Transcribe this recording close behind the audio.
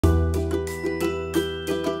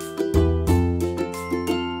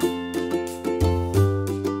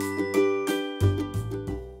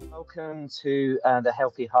welcome to the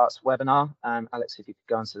Healthy Hearts webinar. Alex, if you could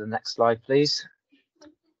go on to the next slide, please.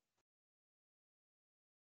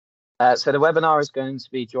 So the webinar is going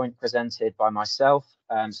to be joint presented by myself.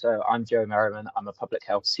 So I'm Joe Merriman. I'm a Public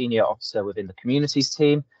Health Senior Officer within the Communities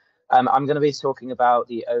team. I'm going to be talking about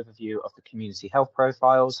the overview of the community health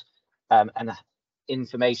profiles and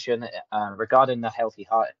information regarding the Healthy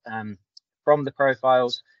Heart from the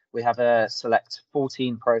profiles. We have a select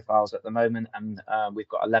 14 profiles at the moment, and we've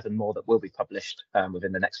got 11 more that will be published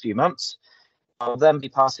within the next few months. I'll then be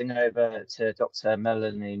passing over to Dr.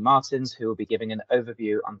 Melanie Martins, who will be giving an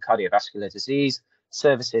overview on cardiovascular disease,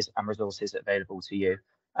 services and resources available to you.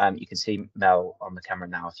 You can see Mel on the camera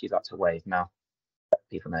now if you'd like to wave, Mel.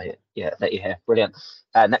 People know, yeah, that you're here. Brilliant.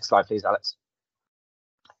 Next slide, please, Alex.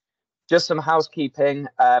 Just some housekeeping.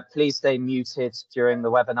 Please stay muted during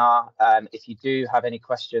the webinar. If you do have any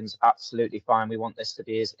questions, absolutely fine. We want this to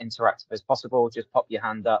be as interactive as possible. Just pop your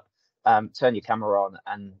hand up, turn your camera on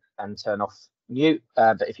and turn off mute.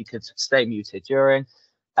 But if you could stay muted during.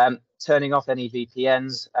 Turning off any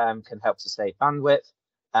VPNs can help to save bandwidth.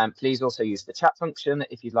 Please also use the chat function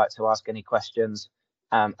if you'd like to ask any questions.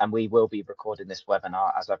 And we will be recording this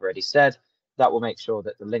webinar, as I've already said. That will make sure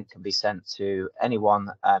that the link can be sent to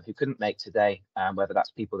anyone who couldn't make today, whether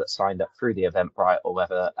that's people that signed up through the Eventbrite or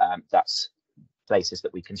whether that's places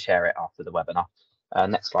that we can share it after the webinar.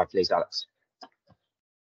 Next slide, please, Alex.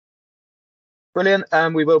 Brilliant.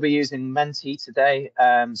 We will be using Menti today.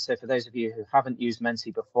 So for those of you who haven't used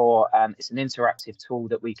Menti before, it's an interactive tool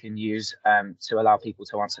that we can use to allow people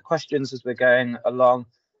to answer questions as we're going along.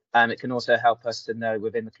 It can also help us to know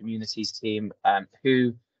within the communities team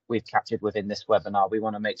who we've captured within this webinar. We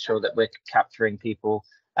want to make sure that we're capturing people,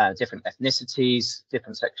 different ethnicities,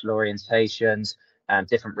 different sexual orientations,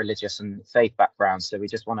 different religious and faith backgrounds. So we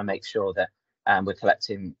just want to make sure that we're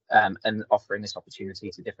collecting and offering this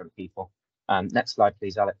opportunity to different people. Next slide,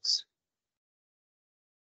 please, Alex.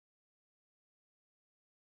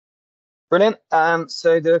 Brilliant.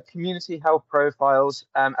 So the community health profiles,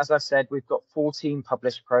 as I've said, we've got 14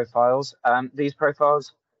 published profiles. These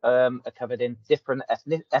profiles are covered in different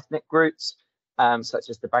ethnic groups, such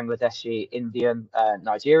as the Bangladeshi, Indian,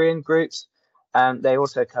 Nigerian groups. They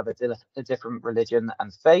also cover different religion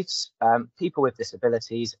and faiths, people with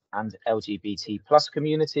disabilities and LGBT+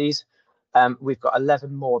 communities. We've got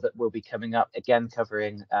 11 more that will be coming up, again,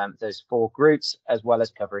 covering those 4 groups, as well as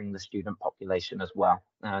covering the student population as well.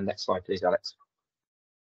 Next slide, please, Alex.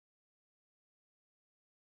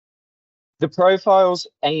 The profiles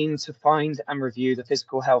aim to find and review the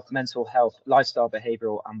physical health, mental health, lifestyle,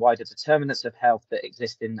 behavioural and wider determinants of health that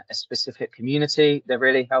exist in a specific community. They're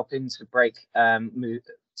really helping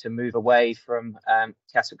to move away from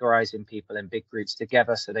categorising people in big groups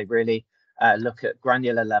together. So they really look at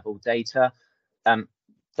granular level data.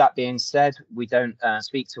 That being said, we don't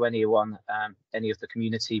speak to anyone, any of the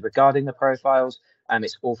community regarding the profiles.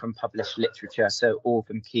 It's all from published literature, so all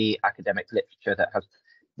from key academic literature that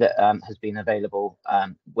has been available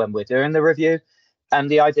when we're doing the review. And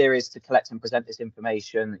the idea is to collect and present this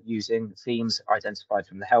information using themes identified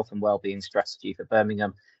from the health and wellbeing strategy for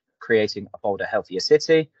Birmingham, creating a bolder, healthier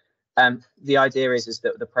city. The idea is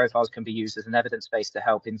that the profiles can be used as an evidence base to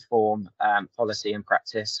help inform policy and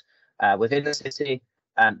practice within the city.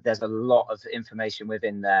 There's a lot of information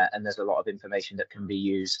within there, and there's a lot of information that can be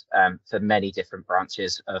used for many different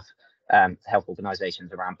branches of health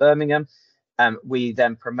organisations around Birmingham. We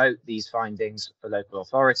then promote these findings for local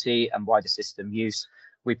authority and wider system use.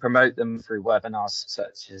 We promote them through webinars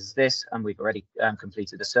such as this, and we've already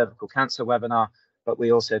completed a cervical cancer webinar, but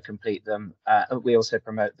we also promote them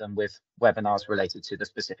with webinars related to the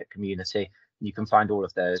specific community. You can find all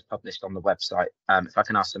of those published on the website. If I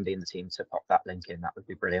can ask somebody in the team to pop that link in, that would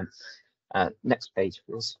be brilliant. Next page,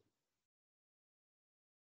 please.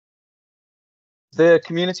 The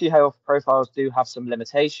community health profiles do have some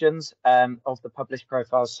limitations of the published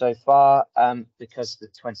profiles so far because the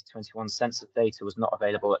 2021 census data was not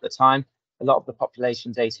available at the time. A lot of the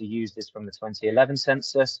population data used is from the 2011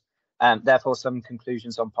 census. Therefore, some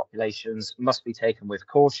conclusions on populations must be taken with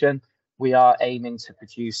caution. We are aiming to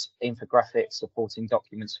produce infographics supporting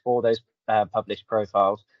documents for those published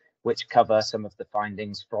profiles, which cover some of the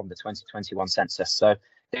findings from the 2021 census. So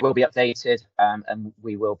they will be updated and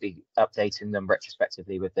we will be updating them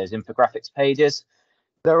retrospectively with those infographics pages.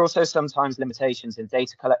 There are also sometimes limitations in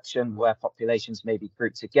data collection where populations may be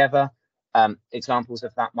grouped together. Examples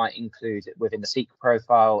of that might include within the Sikh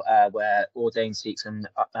profile where ordained Sikhs and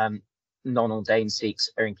non-ordained Sikhs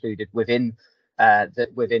are included within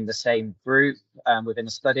the same group within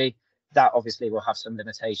a study. That obviously will have some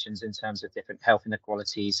limitations in terms of different health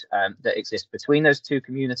inequalities that exist between those two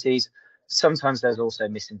communities. Sometimes there's also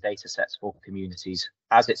missing data sets for communities.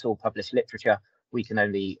 As it's all published literature, we can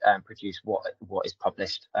only produce what is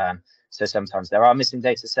published. So sometimes there are missing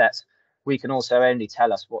data sets. We can also only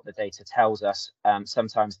tell us what the data tells us.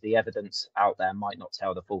 Sometimes the evidence out there might not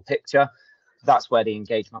tell the full picture. That's where the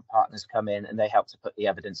engagement partners come in, and they help to put the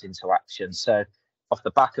evidence into action. So off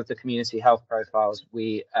the back of the community health profiles,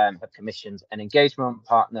 we have commissioned an engagement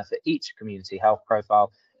partner for each community health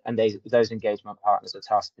profile, and those engagement partners are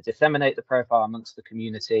tasked to disseminate the profile amongst the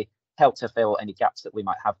community, help to fill any gaps that we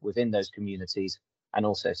might have within those communities, and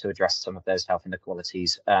also to address some of those health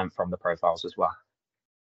inequalities from the profiles as well.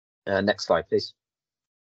 Next slide, please.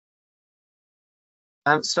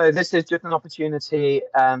 So this is just an opportunity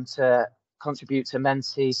to contribute to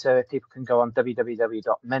Menti. So if people can go on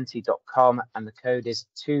www.menti.com, and the code is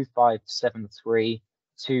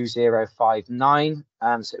 25732059.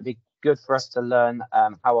 So it'd be good for us to learn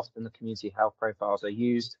how often the community health profiles are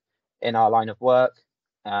used in our line of work.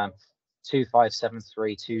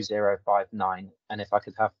 25732059. And if I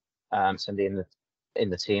could have somebody in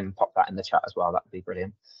the team pop that in the chat as well, that would be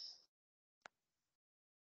brilliant.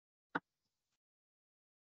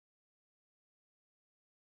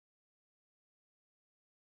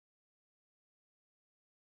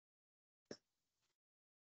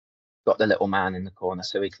 Got the little man in the corner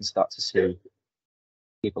so we can start to see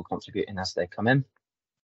people contributing as they come in.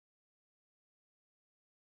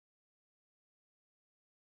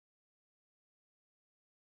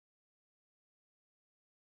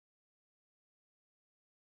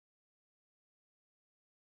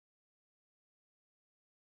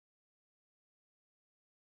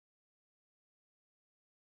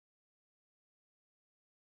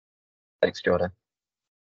 Thanks, Jordan.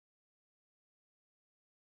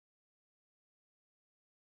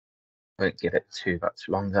 Won't give it too much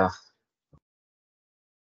longer.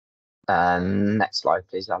 Next slide,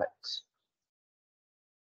 please, Alex.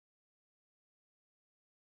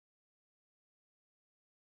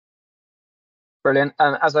 Brilliant.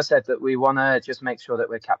 As I said, that we want to just make sure that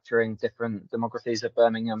we're capturing different demographies of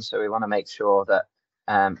Birmingham. So we want to make sure that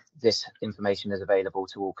this information is available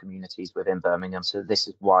to all communities within Birmingham. So this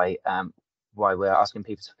is why we're asking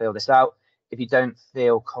people to fill this out. If you don't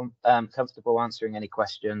feel comfortable answering any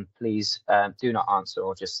question, please do not answer,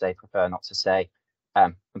 or just say prefer not to say.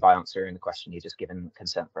 And by answering the question, you're just given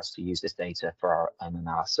consent for us to use this data for our own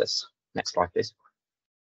analysis. Next slide, please.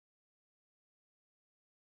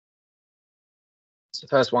 So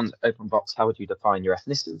first one, open box, how would you define your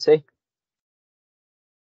ethnicity?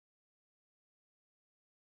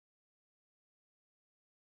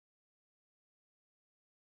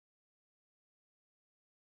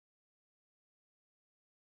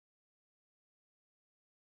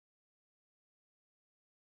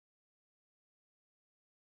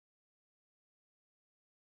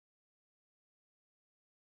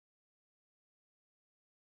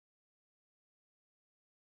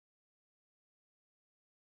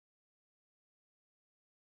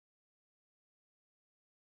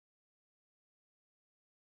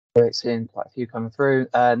 Great, seeing quite a few coming through.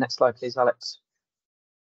 Next slide, please, Alex.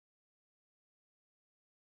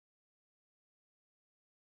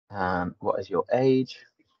 What is your age?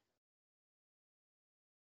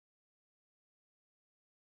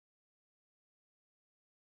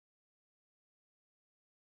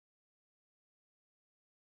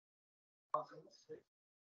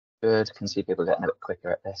 Good, can see people getting a bit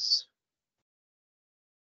quicker at this.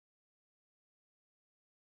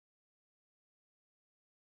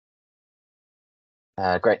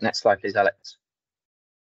 Great, next slide, please, Alex.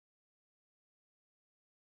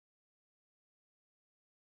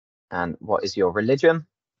 And what is your religion?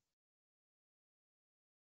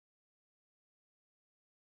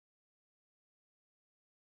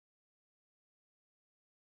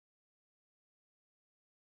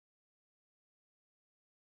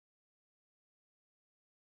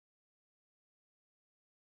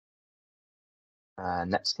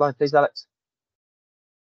 Next slide, please, Alex.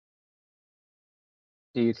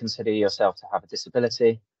 Do you consider yourself to have a disability?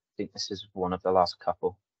 I think this is one of the last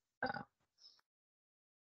couple.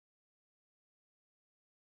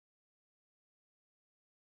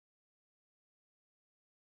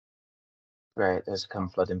 Great, there's come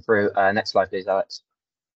flooding through. Next slide, please, Alex.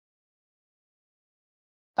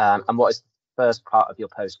 And what is the first part of your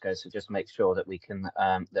postcode? So just make sure that we can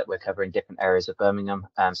that we're covering different areas of Birmingham.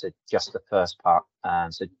 So just the first part.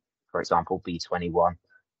 So for example, B21.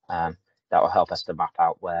 That will help us to map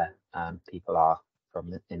out where people are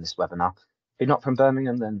from in this webinar. If you're not from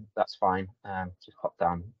Birmingham, then that's fine. Just pop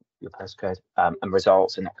down your postcode. And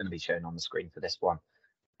results are not going to be shown on the screen for this one.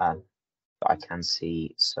 But I can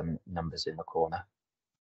see some numbers in the corner.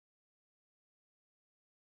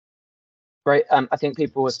 Great. I think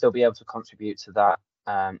people will still be able to contribute to that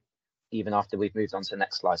even after we've moved on to the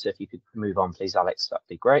next slide. So if you could move on, please, Alex, that'd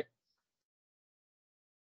be great.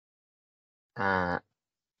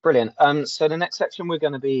 Brilliant. So the next section, we're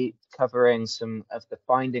going to be covering some of the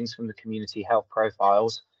findings from the community health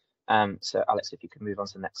profiles. So Alex, if you could move on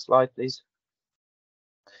to the next slide, please.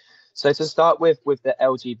 So to start with the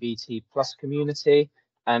LGBT plus community,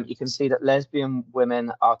 you can see that lesbian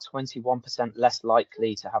women are 21% less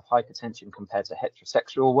likely to have hypertension compared to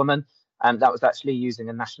heterosexual women. That was actually using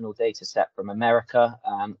a national data set from America,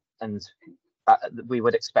 and we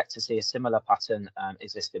would expect to see a similar pattern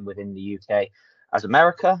existing within the UK as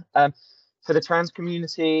America. For the trans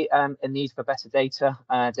community, a need for better data.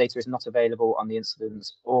 Data is not available on the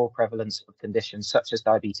incidence or prevalence of conditions such as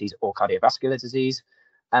diabetes or cardiovascular disease.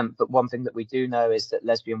 But one thing that we do know is that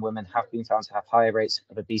lesbian women have been found to have higher rates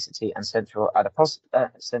of obesity and central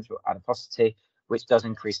adiposity, which does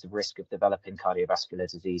increase the risk of developing cardiovascular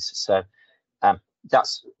disease. So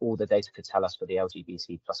that's all the data could tell us for the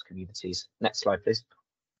LGBT plus communities. Next slide, please.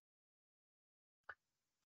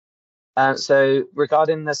 So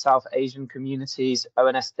regarding the South Asian communities,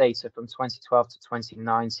 ONS data from 2012 to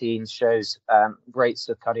 2019 shows rates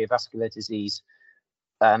of cardiovascular disease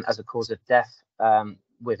as a cause of death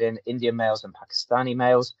within Indian males and Pakistani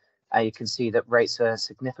males. You can see that rates are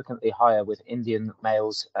significantly higher with Indian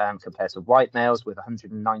males compared to white males, with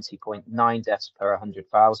 190.9 deaths per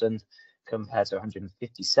 100,000 compared to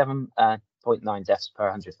 157.9 deaths per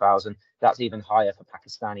 100,000. That's even higher for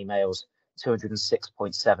Pakistani males,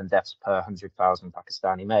 206.7 deaths per 100,000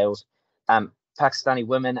 Pakistani males. Pakistani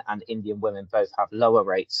women and Indian women both have lower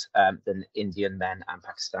rates than Indian men and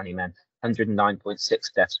Pakistani men.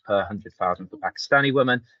 109.6 deaths per 100,000 for Pakistani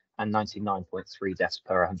women and 99.3 deaths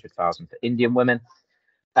per 100,000 for Indian women.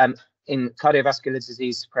 In cardiovascular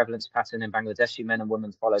disease prevalence pattern in Bangladeshi men and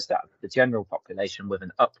women follows that of the general population with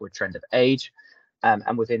an upward trend of age.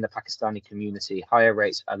 And within the Pakistani community, higher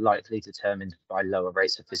rates are likely determined by lower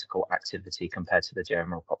rates of physical activity compared to the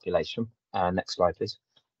general population. Next slide, please.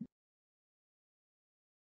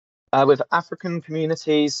 With African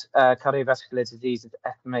communities, cardiovascular disease is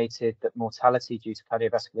estimated that mortality due to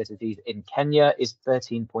cardiovascular disease in Kenya is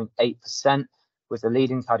 13.8%, with the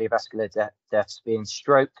leading cardiovascular deaths being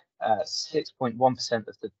stroke, 6.1%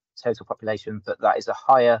 of the total population, but that is a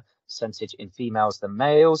higher percentage in females than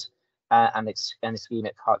males, and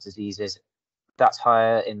ischemic heart diseases, that's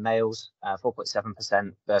higher in males,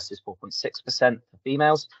 4.7% versus 4.6% for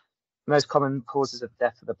females. The most common causes of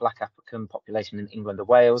death for the Black African population in England and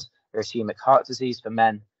Wales are ischemic heart disease for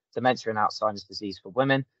men, dementia and Alzheimer's disease for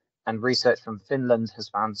women, and research from Finland has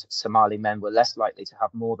found Somali men were less likely to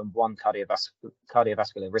have more than one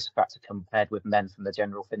cardiovascular risk factor compared with men from the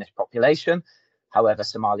general Finnish population. However,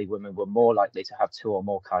 Somali women were more likely to have two or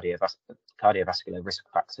more cardiovascular risk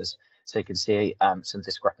factors. So you can see some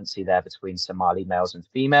discrepancy there between Somali males and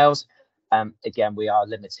females. Again, we are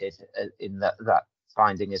limited in that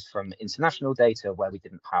finding is from international data where we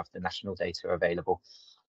didn't have the national data available.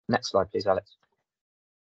 Next slide, please, Alex.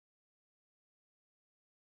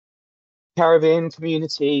 Caribbean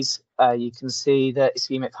communities, you can see that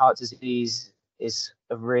ischemic heart disease is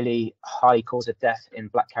a really high cause of death in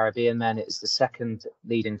Black Caribbean men. It is the second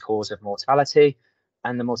leading cause of mortality,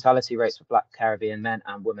 and the mortality rates for Black Caribbean men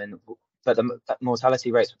and women, but the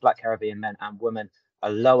mortality rates for Black Caribbean men and women are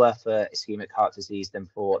lower for ischemic heart disease than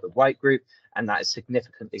for the white group, and that is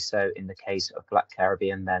significantly so in the case of Black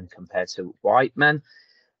Caribbean men compared to white men.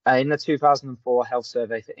 In the 2004 Health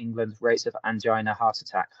Survey for England, rates of angina, heart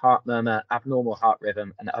attack, heart murmur, abnormal heart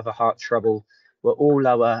rhythm, and other heart trouble were all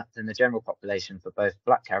lower than the general population for both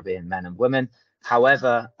Black Caribbean men and women.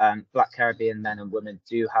 However, Black Caribbean men and women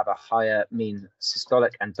do have a higher mean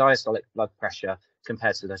systolic and diastolic blood pressure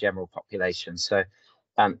compared to the general population. So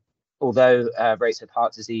although rates of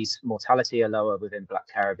heart disease mortality are lower within Black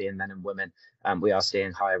Caribbean men and women, we are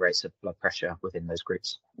seeing higher rates of blood pressure within those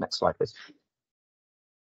groups. Next slide, please.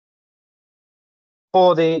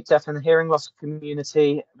 For the deaf and hearing loss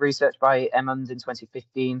community, research by Emmond in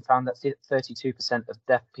 2015 found that 32% of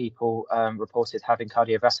deaf people reported having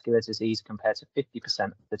cardiovascular disease compared to 50%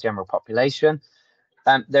 of the general population.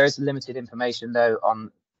 There is limited information, though,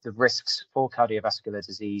 on the risks for cardiovascular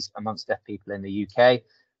disease amongst deaf people in the UK.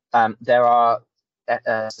 There are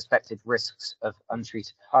suspected risks of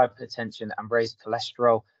untreated hypertension and raised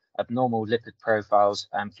cholesterol, abnormal lipid profiles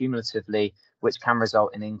cumulatively, which can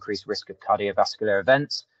result in increased risk of cardiovascular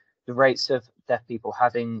events. The rates of deaf people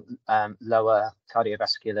having lower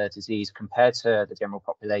cardiovascular disease compared to the general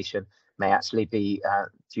population may actually be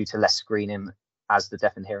due to less screening as the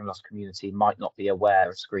deaf and hearing loss community might not be aware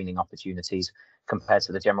of screening opportunities compared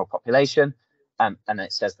to the general population. And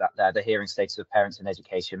it says that there, the hearing status of parents in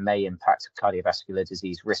education may impact cardiovascular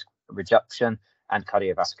disease risk reduction and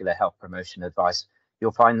cardiovascular health promotion advice.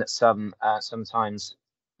 You'll find that sometimes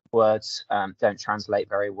words don't translate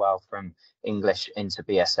very well from English into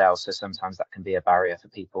BSL, so sometimes that can be a barrier for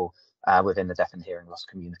people within the deaf and hearing loss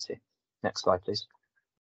community. Next slide, please.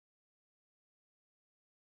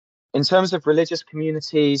 In terms of religious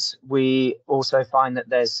communities, we also find that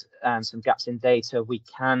there's some gaps in data. We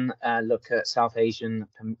can look at South Asian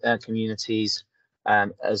communities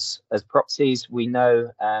as proxies. We know,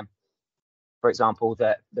 for example,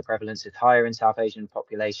 that the prevalence is higher in South Asian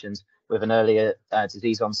populations with an earlier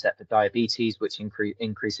disease onset for diabetes, which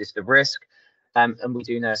increases the risk. And we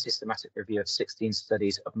do know a systematic review of 16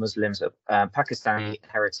 studies of Muslims of Pakistani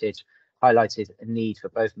heritage highlighted a need for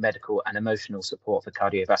both medical and emotional support for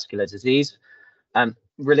cardiovascular disease.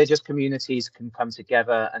 Religious communities can come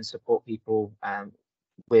together and support people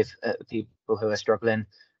with people who are struggling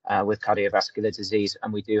with cardiovascular disease.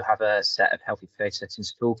 And we do have a set of healthy faith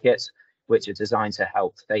settings toolkits, which are designed to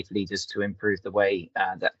help faith leaders to improve the way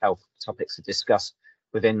that health topics are discussed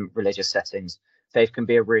within religious settings. Faith can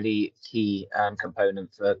be a really key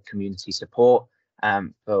component for community support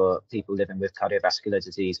for people living with cardiovascular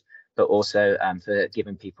disease, but also for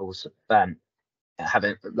giving people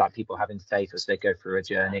having faith as they go through a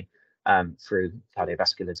journey through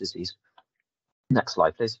cardiovascular disease. Next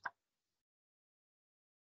slide, please.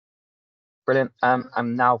 Brilliant.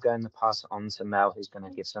 I'm now going to pass on to Mel, who's going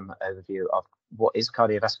to give some overview of what is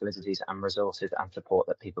cardiovascular disease and resources and support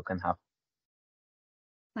that people can have.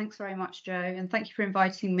 Thanks very much, Joe, and thank you for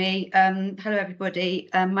inviting me. Hello, everybody.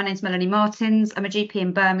 My name's Melanie Martins. I'm a GP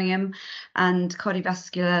in Birmingham and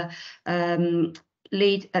cardiovascular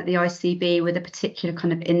lead at the ICB with a particular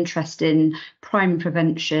kind of interest in primary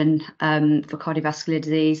prevention for cardiovascular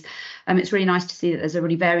disease. It's really nice to see that there's a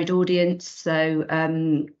really varied audience, so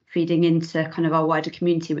feeding into kind of our wider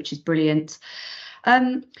community, which is brilliant.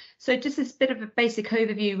 So just this bit of a basic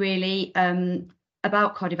overview, really,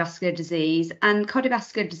 about cardiovascular disease. And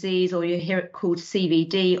cardiovascular disease, or you hear it called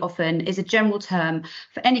CVD often, is a general term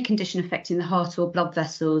for any condition affecting the heart or blood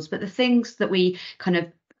vessels. But the things that we kind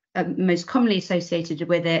of most commonly associated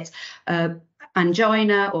with it,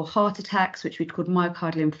 angina or heart attacks, which we'd call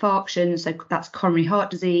myocardial infarction, so that's coronary heart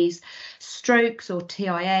disease, strokes or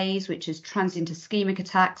TIAs, which is transient ischemic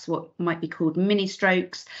attacks, what might be called mini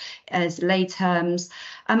strokes as lay terms,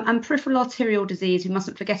 and peripheral arterial disease. We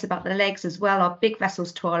mustn't forget about the legs as well, our big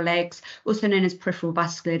vessels to our legs, also known as peripheral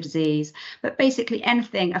vascular disease. But basically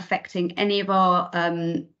anything affecting any of our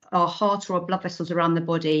heart or our blood vessels around the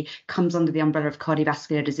body comes under the umbrella of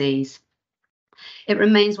cardiovascular disease. It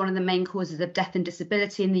remains one of the main causes of death and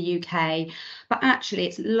disability in the UK, but actually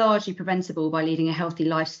it's largely preventable by leading a healthy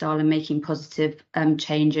lifestyle and making positive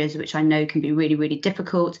changes, which I know can be really, really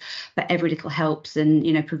difficult, but every little helps. And,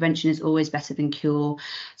 you know, prevention is always better than cure.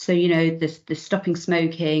 So, you know, the stopping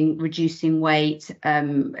smoking, reducing weight,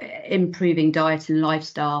 improving diet and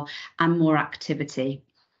lifestyle, and more activity.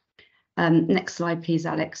 Next slide, please,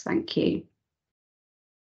 Alex. Thank you.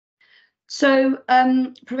 So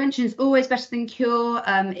prevention is always better than cure.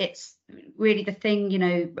 It's really the thing, you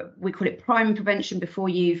know, we call it primary prevention before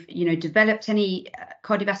you've, you know, developed any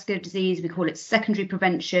cardiovascular disease. We call it secondary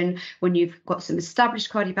prevention when you've got some established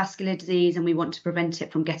cardiovascular disease and we want to prevent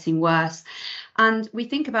it from getting worse. And we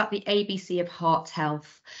think about the ABC of heart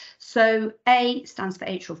health. So A stands for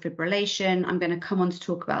atrial fibrillation. I'm going to come on to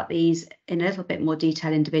talk about these in a little bit more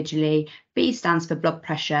detail individually. B stands for blood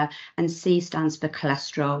pressure and C stands for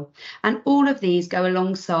cholesterol. And all of these go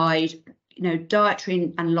alongside, you know,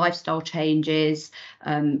 dietary and lifestyle changes,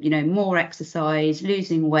 you know, more exercise,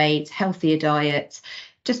 losing weight, healthier diet,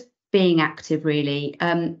 just being active really.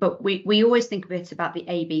 But we always think of it about the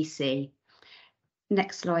ABC.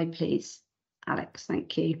 Next slide, please, Alex.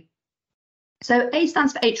 Thank you. So A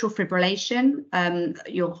stands for atrial fibrillation.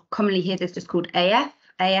 You'll commonly hear this just called AF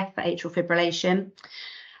for atrial fibrillation.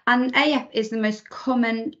 And AF is the most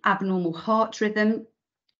common abnormal heart rhythm.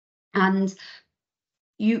 And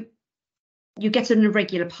you get an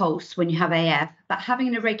irregular pulse when you have AF, but having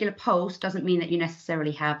an irregular pulse doesn't mean that you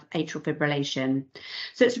necessarily have atrial fibrillation.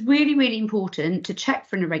 So it's really, really important to check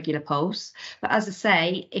for an irregular pulse. But as I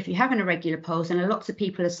say, if you have an irregular pulse, and lots of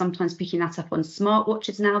people are sometimes picking that up on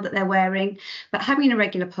smartwatches now that they're wearing, but having an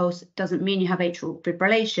irregular pulse doesn't mean you have atrial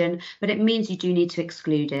fibrillation, but it means you do need to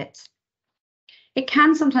exclude it. It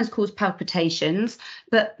can sometimes cause palpitations,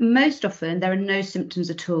 but most often there are no symptoms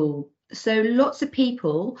at all. So lots of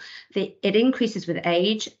people, it increases with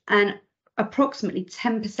age, and approximately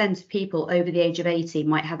 10% of people over the age of 80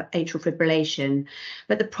 might have atrial fibrillation.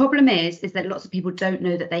 But the problem is that lots of people don't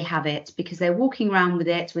know that they have it because they're walking around with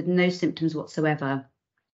it with no symptoms whatsoever.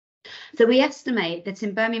 So we estimate that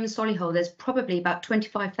in Birmingham and Solihull, there's probably about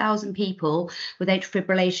 25,000 people with atrial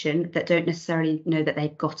fibrillation that don't necessarily know that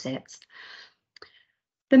they've got it.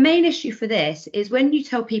 The main issue for this is when you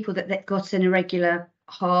tell people that they've got an irregular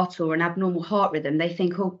heart or an abnormal heart rhythm, they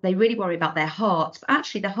think, oh, they really worry about their heart, but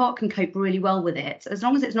actually the heart can cope really well with it as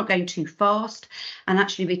long as it's not going too fast. And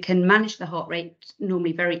actually we can manage the heart rate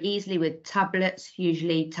normally very easily with tablets,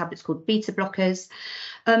 usually tablets called beta blockers.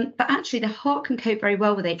 But actually the heart can cope very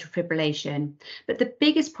well with atrial fibrillation. But the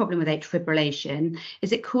biggest problem with atrial fibrillation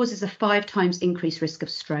is it causes a 5 times increased risk of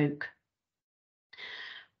stroke.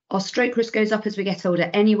 Our stroke risk goes up as we get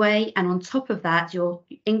older anyway, and on top of that, your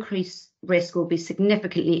increased risk will be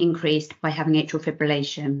significantly increased by having atrial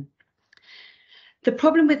fibrillation. The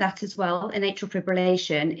problem with that as well in atrial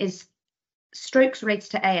fibrillation is strokes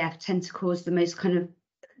related to AF tend to cause the most kind of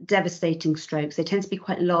devastating strokes. They tend to be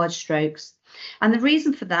quite large strokes. And the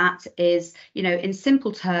reason for that is, you know, in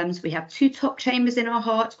simple terms, we have 2 top chambers in our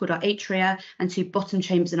heart called our atria and 2 bottom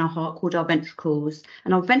chambers in our heart called our ventricles.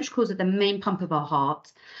 And our ventricles are the main pump of our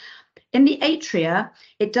heart. In the atria,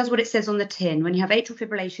 it does what it says on the tin. When you have atrial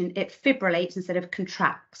fibrillation, it fibrillates instead of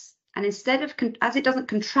contracts. And instead of, as it doesn't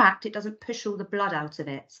contract, it doesn't push all the blood out of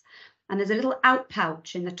it. And there's a little out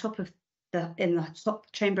pouch in the top of in the top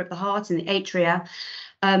chamber of the heart, in the atria,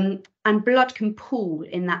 and blood can pool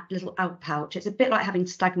in that little out pouch. It's a bit like having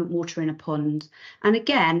stagnant water in a pond. And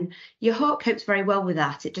again, your heart copes very well with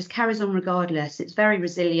that. It just carries on regardless. It's very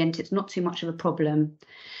resilient. It's not too much of a problem.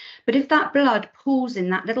 But if that blood pools in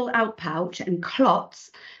that little out pouch and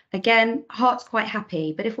clots, again, heart's quite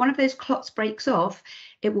happy. But if one of those clots breaks off,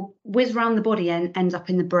 it will whiz around the body and end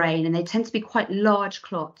up in the brain. And they tend to be quite large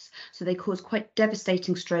clots. So they cause quite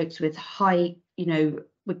devastating strokes with high, you know,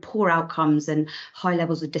 with poor outcomes and high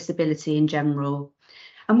levels of disability in general.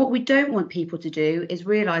 And what we don't want people to do is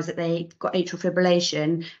realise that they've got atrial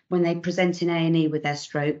fibrillation when they present in A&E with their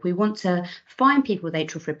stroke. We want to find people with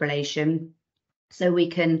atrial fibrillation so we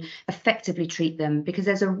can effectively treat them, because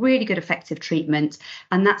there's a really good effective treatment,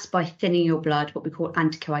 and that's by thinning your blood, what we call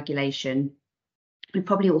anticoagulation. We've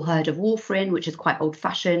probably all heard of warfarin, which is quite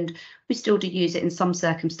old-fashioned. We still do use it in some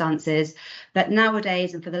circumstances, but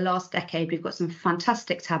nowadays and for the last decade, we've got some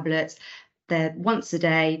fantastic tablets. They're once a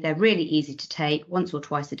day, they're really easy to take, once or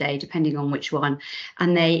twice a day, depending on which one,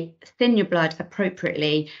 and they thin your blood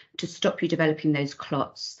appropriately to stop you developing those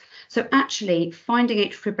clots. So actually, finding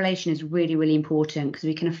atrial fibrillation is really, really important because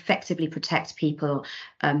we can effectively protect people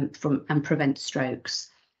from and prevent strokes.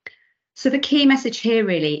 So the key message here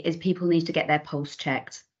really is people need to get their pulse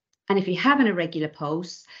checked. And if you have an irregular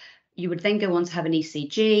pulse, you would then go on to have an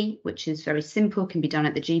ECG, which is very simple, can be done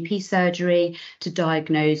at the GP surgery to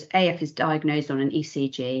diagnose. AF is diagnosed on an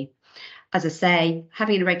ECG. As I say,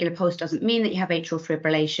 having an irregular pulse doesn't mean that you have atrial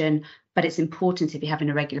fibrillation, but it's important if you have an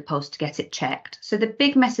irregular pulse to get it checked. So the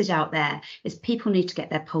big message out there is people need to get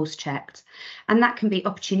their pulse checked. And that can be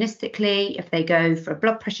opportunistically if they go for a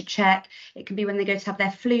blood pressure check. It can be when they go to have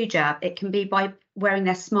their flu jab. It can be by wearing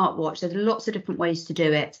their smartwatch. There's lots of different ways to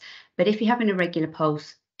do it. But if you have an irregular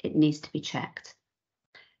pulse, it needs to be checked.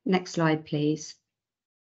 Next slide, please.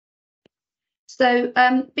 So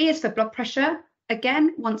B is for blood pressure.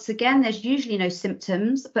 Again, once again, there's usually no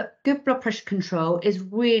symptoms, but good blood pressure control is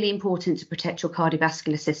really important to protect your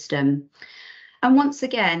cardiovascular system. And once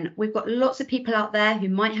again, we've got lots of people out there who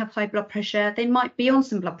might have high blood pressure. They might be on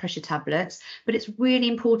some blood pressure tablets, but it's really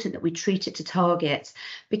important that we treat it to target,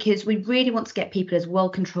 because we really want to get people as well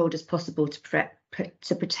controlled as possible to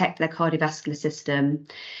protect their cardiovascular system.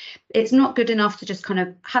 It's not good enough to just kind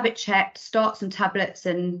of have it checked, start some tablets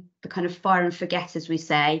and the kind of fire and forget, as we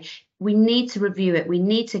say. We need to review it. We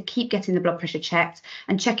need to keep getting the blood pressure checked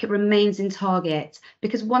and check it remains in target,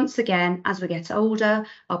 because once again, as we get older,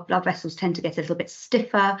 our blood vessels tend to get a little bit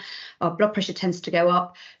stiffer, our blood pressure tends to go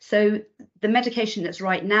up. So the medication that's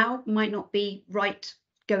right now might not be right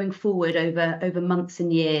going forward over months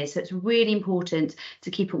and years. So it's really important to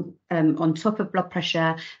keep on top of blood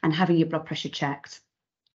pressure and having your blood pressure checked.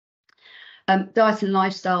 Diet and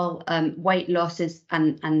lifestyle, weight losses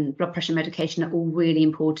and blood pressure medication are all really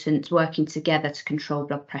important, working together to control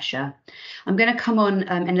blood pressure. I'm going to come on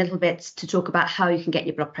in a little bit to talk about how you can get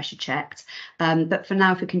your blood pressure checked. But for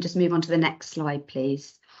now, if we can just move on to the next slide,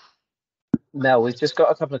 please. Mel, we've just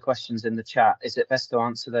got a couple of questions in the chat. Is it best to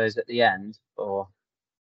answer those at the end, or?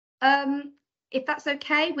 If that's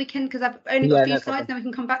okay, we can, because I've only got a few slides, then we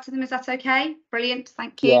can come back to them. Is that okay? Brilliant,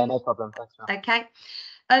 thank you. Yeah, no problem. Thanks, Mel. Okay.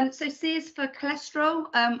 So C is for cholesterol.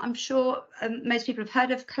 I'm sure most people have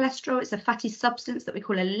heard of cholesterol. It's a fatty substance that we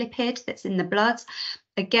call a lipid that's in the blood.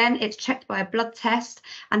 Again, it's checked by a blood test,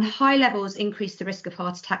 and high levels increase the risk of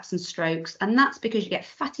heart attacks and strokes. And that's because you get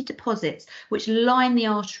fatty deposits which line the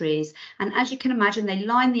arteries. And as you can imagine, they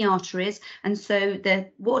line the arteries. And so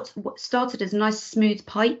what started as nice smooth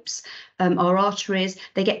pipes, our arteries,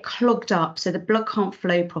 they get clogged up so the blood can't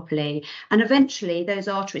flow properly. And eventually those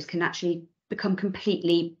arteries can actually become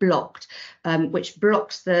completely blocked, which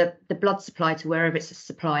blocks the blood supply to wherever it's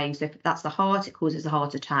supplying. So if that's the heart, it causes a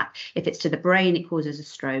heart attack. If it's to the brain, it causes a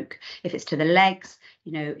stroke. If it's to the legs,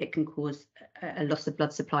 it can cause a loss of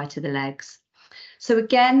blood supply to the legs. So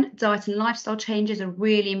again, diet and lifestyle changes are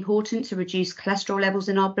really important to reduce cholesterol levels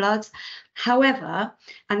in our blood. However,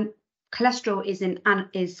 and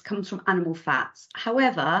cholesterol comes from animal fats.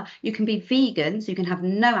 However, you can be vegan, so you can have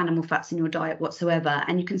no animal fats in your diet whatsoever,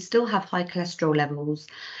 and you can still have high cholesterol levels.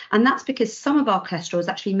 And that's because some of our cholesterol is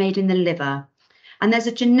actually made in the liver. And there's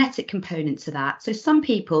a genetic component to that. So some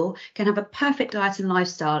people can have a perfect diet and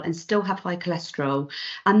lifestyle and still have high cholesterol.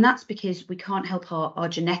 And that's because we can't help our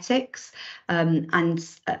genetics. And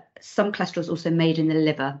some cholesterol is also made in the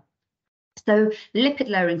liver. So lipid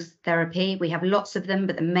lowering therapy, we have lots of them,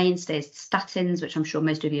 but the mainstay is statins, which I'm sure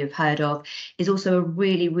most of you have heard of, is also a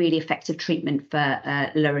really, really effective treatment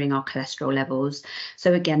for lowering our cholesterol levels.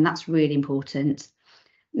 So again, that's really important.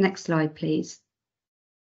 Next slide, please.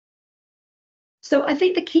 So I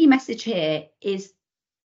think the key message here is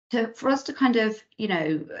for us to kind of,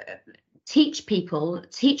 teach people,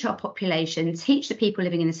 teach our population, teach the people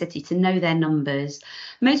living in the city to know their numbers.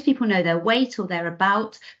 Most people know their weight or their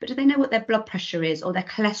about, but do they know what their blood pressure is or their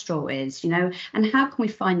cholesterol is, and how can we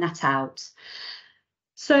find that out?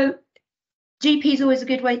 So GP is always a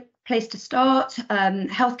good place to start.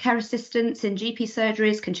 Healthcare assistants in GP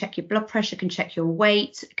surgeries can check your blood pressure, can check your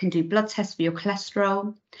weight, can do blood tests for your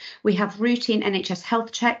cholesterol. We have routine NHS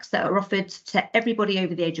health checks that are offered to everybody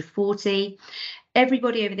over the age of 40.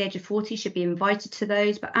 Everybody over the age of 40 should be invited to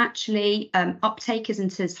those, but actually uptake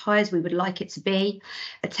isn't as high as we would like it to be.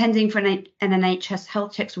 Attending for an NHS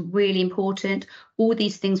health check is really important. All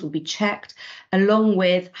these things will be checked, along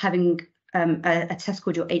with having a test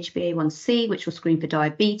called your HbA1c, which will screen for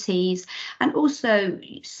diabetes, and also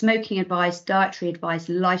smoking advice, dietary advice,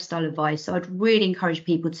 lifestyle advice. So I'd really encourage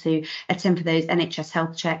people to attend for those NHS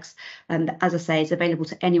health checks. And as I say, it's available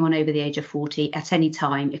to anyone over the age of 40 at any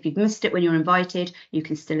time. If you've missed it when you're invited, you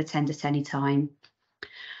can still attend at any time.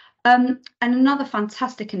 And another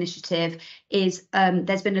fantastic initiative is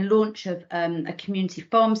there's been a launch of a community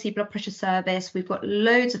pharmacy blood pressure service. We've got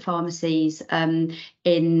loads of pharmacies in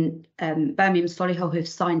Birmingham, Solihull who have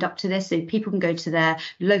signed up to this, so people can go to their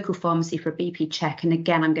local pharmacy for a BP check. And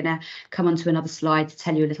again, I'm going to come on to another slide to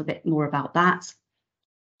tell you a little bit more about that.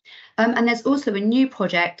 And there's also a new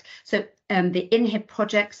project, so the INHIP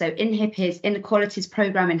project. So INHIP is Inequalities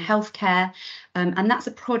Programme in Healthcare, and that's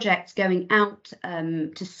a project going out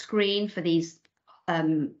to screen for these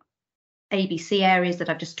ABC areas that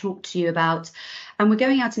I've just talked to you about. And we're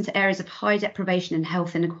going out into areas of high deprivation and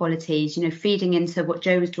health inequalities, feeding into what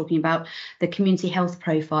Joe was talking about, the community health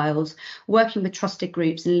profiles, working with trusted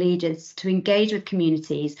groups and leaders to engage with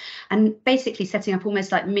communities, and basically setting up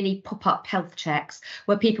almost like mini pop-up health checks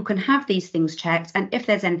where people can have these things checked. And if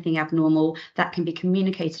there's anything abnormal, that can be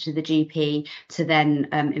communicated to the GP to then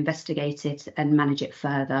investigate it and manage it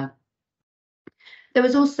further. There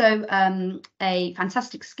was also a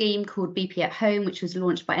fantastic scheme called BP at Home, which was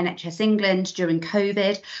launched by NHS England during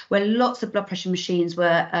COVID, where lots of blood pressure machines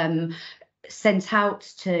were sent out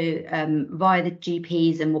to via the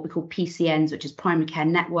GPs and what we call PCNs, which is primary care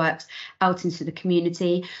networks, out into the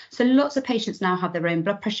community. So lots of patients now have their own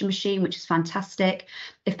blood pressure machine, which is fantastic.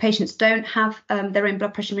 If patients don't have their own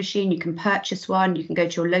blood pressure machine, you can purchase one. You can go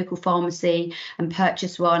to your local pharmacy and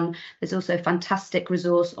purchase one. There's also a fantastic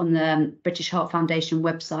resource on the British Heart Foundation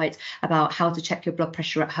website about how to check your blood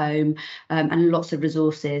pressure at home, and lots of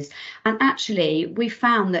resources. And actually, we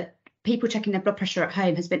found that people checking their blood pressure at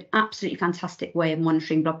home has been absolutely fantastic way of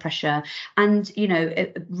monitoring blood pressure, and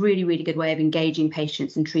a really, really good way of engaging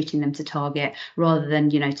patients and treating them to target, rather than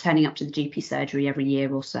turning up to the GP surgery every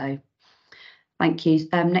year or so. Thank you.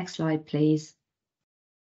 Next slide, please.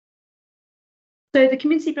 So the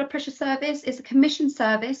community blood pressure service is a commissioned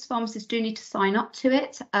service. Pharmacists do need to sign up to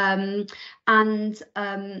it, and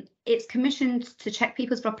it's commissioned to check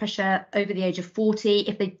people's blood pressure over the age of 40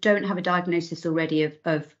 if they don't have a diagnosis already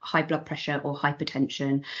of high blood pressure or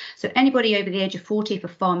hypertension. So anybody over the age of 40, if a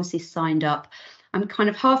pharmacist signed up. I'm kind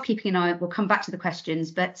of half keeping an eye. We'll come back to the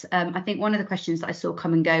questions, but I think one of the questions that I saw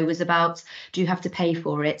come and go was about, do you have to pay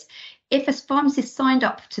for it? if a pharmacist signed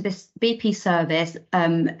up to this BP service,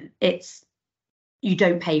 you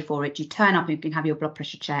don't pay for it. You turn up and you can have your blood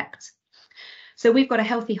pressure checked. So we've got a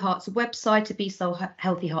Healthy Hearts website, a BSOL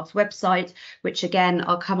Healthy Hearts website, which again,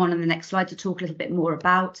 I'll come on in the next slide to talk a little bit more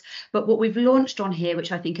about. But what we've launched on here,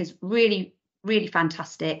 which I think is really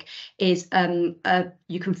fantastic, is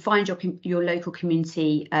you can find your local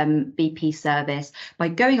community BP service by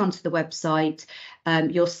going onto the website.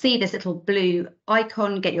 You'll see this little blue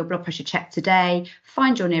icon, get your blood pressure checked today,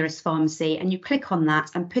 find your nearest pharmacy, and you click on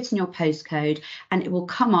that and put in your postcode, and it will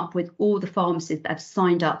come up with all the pharmacies that have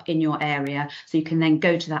signed up in your area, so you can then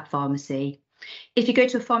go to that pharmacy. If you go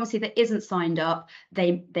to a pharmacy that isn't signed up,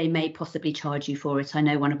 they may possibly charge you for it. I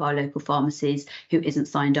know one of our local pharmacies who isn't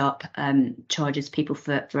signed up charges people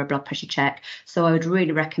for a blood pressure check. So I would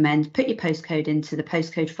really recommend put your postcode into the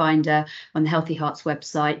postcode finder on the Healthy Hearts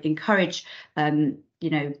website. Encourage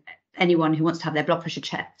anyone who wants to have their blood pressure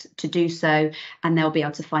checked to do so, and they'll be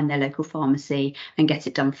able to find their local pharmacy and get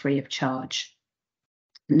it done free of charge.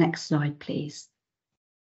 Next slide, please.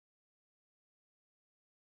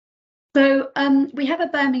 So we have a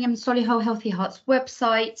Birmingham Solihull Healthy Hearts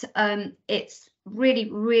website. It's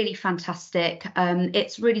really fantastic.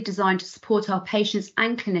 It's really designed to support our patients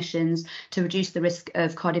and clinicians to reduce the risk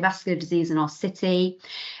of cardiovascular disease in our city.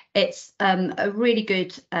 It's a really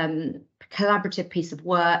good collaborative piece of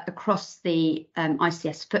work across the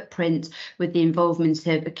ICS footprint, with the involvement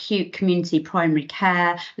of acute community primary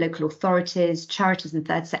care, local authorities, charities and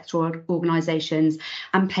third sector organisations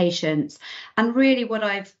and patients. And really what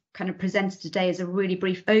I've kind of presented today is a really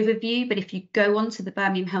brief overview, but if you go onto the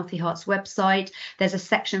Birmingham Healthy Hearts website, there's a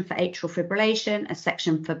section for atrial fibrillation, a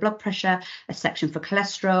section for blood pressure, a section for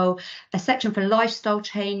cholesterol, a section for lifestyle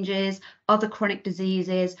changes, other chronic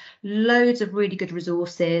diseases, loads of really good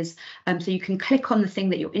resources. So you can click on the thing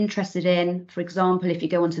that you're interested in. For example, if you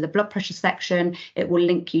go onto the blood pressure section, it will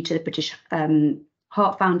link you to the British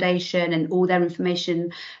Heart Foundation and all their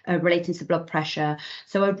information relating to blood pressure.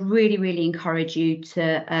 So I'd really encourage you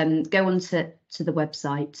to go onto the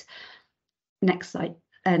website. Next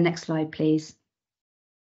slide, please.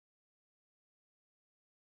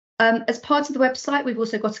 As part of the website, we've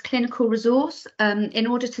also got a clinical resource. In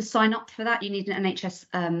order to sign up for that, you need an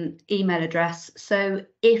NHS email address. So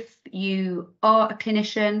if you are a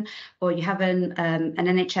clinician or you have an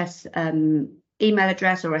NHS email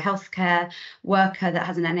address, or a healthcare worker that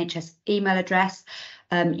has an NHS email address,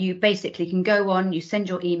 you basically can go on, you send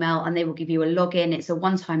your email and they will give you a login. It's a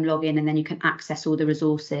one-time login, and then you can access all the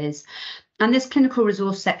resources. And this clinical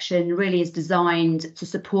resource section really is designed to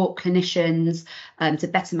support clinicians to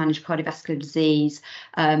better manage cardiovascular disease.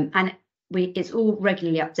 And it's all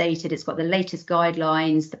regularly updated. It's got the latest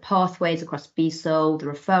guidelines, the pathways across BSOL, the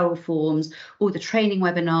referral forms, all the training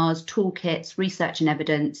webinars, toolkits, research and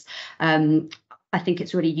evidence. I think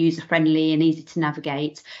it's really user-friendly and easy to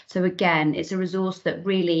navigate. So again, it's a resource that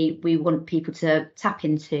really we want people to tap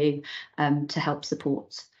into to help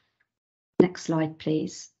support. Next slide,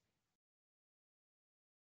 please.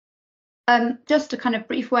 Just a kind of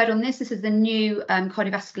brief word on this. This is the new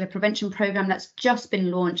cardiovascular prevention programme that's just been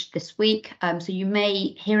launched this week. So you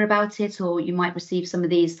may hear about it, or you might receive some of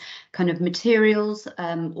these kind of materials,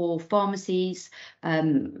 or pharmacies.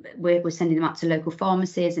 We're sending them out to local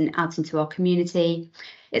pharmacies and out into our community.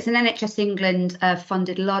 It's an NHS England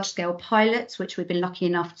funded large-scale pilot, which we've been lucky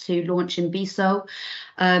enough to launch in BSOL.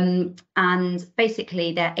 And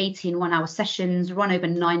basically, they're 18 one-hour sessions run over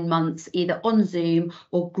 9 months, either on Zoom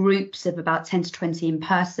or groups of about 10 to 20 in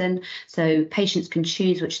person. So patients can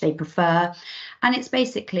choose which they prefer. And it's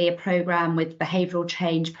basically a programme with behavioural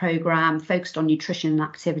change programme focused on nutrition and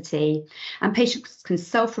activity. And patients can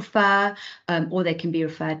self-refer, or they can be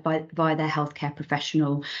referred via their healthcare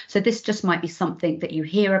professional. So this just might be something that you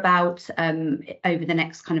hear about over the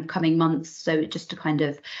next kind of coming months. So just to kind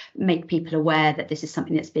of make people aware that this is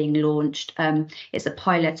something that's being launched. It's a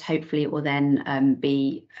pilot. Hopefully it will then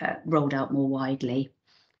be rolled out more widely.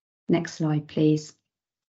 Next slide, please.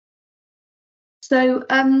 So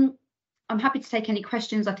I'm happy to take any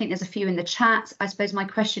questions. I think there's a few in the chat. I suppose my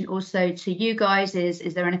question also to you guys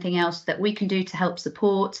is there anything else that we can do to help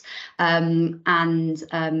support? But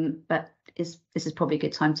this is probably a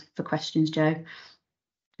good time for questions, Joe.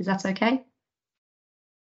 Is that okay?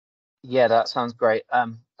 Yeah, that sounds great. I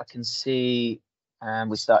can see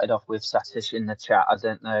we started off with Satish in the chat. I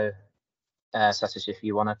don't know, Satish, if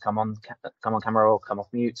you want to come on camera or come off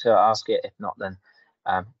mute to ask it. If not, then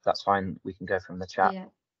that's fine. We can go from the chat.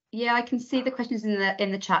 Yeah, I can see the questions in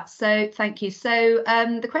the chat. So thank you. So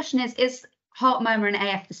the question is heart murmur and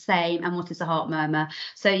AF the same, and what is a heart murmur?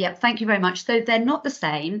 So yeah, thank you very much. So they're not the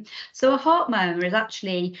same. So a heart murmur is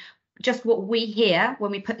actually just what we hear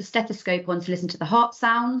when we put the stethoscope on to listen to the heart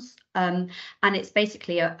sounds. And it's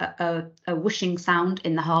basically a whooshing sound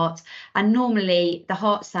in the heart. And normally the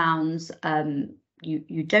heart sounds,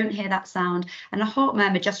 you don't hear that sound. And a heart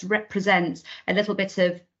murmur just represents a little bit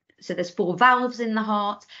of, so there's 4 valves in the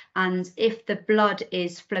heart. And if the blood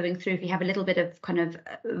is flowing through, if you have a little bit of kind of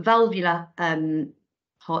valvular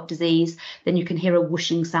heart disease, then you can hear a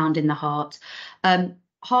whooshing sound in the heart.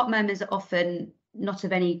 Heart murmurs are often not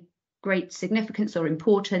of any great significance or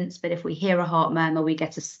importance, but if we hear a heart murmur, we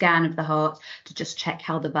get a scan of the heart to just check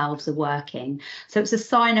how the valves are working. So it's a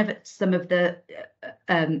sign of some of the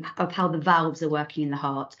of how the valves are working in the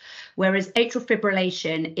heart. Whereas atrial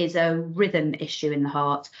fibrillation is a rhythm issue in the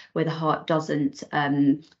heart, where the heart doesn't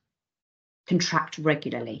contract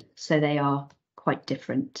regularly. So they are quite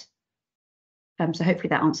different. So hopefully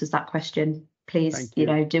that answers that question. Please,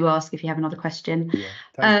 do ask if you have another question. Yeah,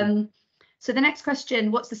 thank you. So the next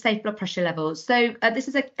question, what's the safe blood pressure levels? So this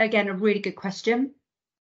is, again, a really good question.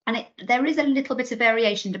 And there is a little bit of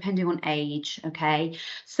variation depending on age, okay?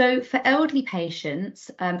 So for elderly patients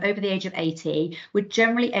over the age of 80, we're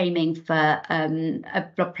generally aiming for a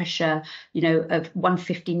blood pressure, of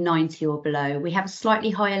 150/90 or below. We have a slightly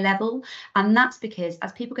higher level, and that's because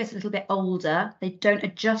as people get a little bit older, they don't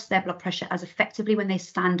adjust their blood pressure as effectively when they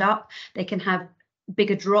stand up. They can have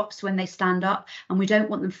bigger drops when they stand up, and we don't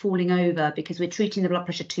want them falling over because we're treating the blood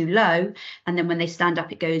pressure too low, and then when they stand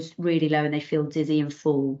up it goes really low and they feel dizzy and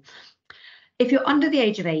fall. If you're under the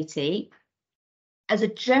age of 80, as a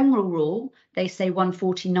general rule, they say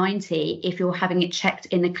 140/90 if you're having it checked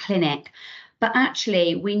in a clinic. But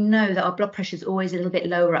actually, we know that our blood pressure is always a little bit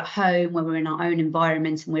lower at home when we're in our own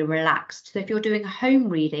environment and we're relaxed. So if you're doing home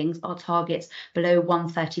readings, our target's below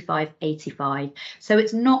 135/85. So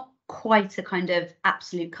it's not quite a kind of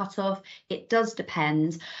absolute cutoff. It does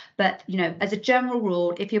depend, but as a general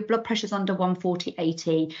rule, if your blood pressure is under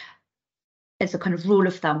 140/80, as a kind of rule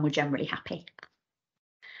of thumb, we're generally happy.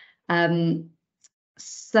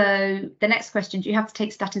 So the next question, do you have to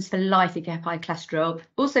take statins for life if you have high cholesterol?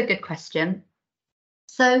 Also a good question.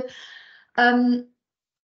 So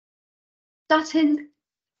statins,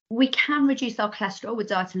 we can reduce our cholesterol with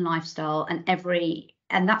diet and lifestyle,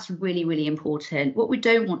 and that's really, really important. What we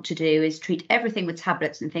don't want to do is treat everything with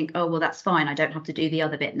tablets and think, oh, well, that's fine, I don't have to do the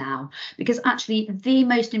other bit now. Because actually, the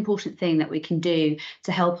most important thing that we can do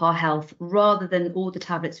to help our health, rather than all the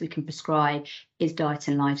tablets we can prescribe, is diet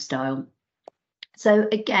and lifestyle. So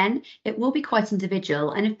again, it will be quite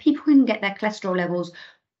individual. And if people can get their cholesterol levels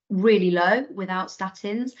really low without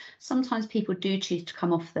statins, sometimes people do choose to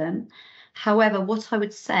come off them. However, what I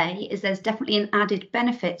would say is there's definitely an added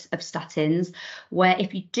benefit of statins, where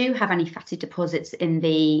if you do have any fatty deposits in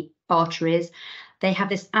the arteries, they have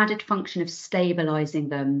this added function of stabilizing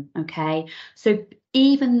them, okay? So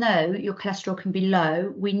even though your cholesterol can be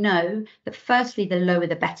low, we know that firstly, the lower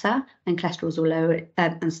the better, and cholesterol will lower it,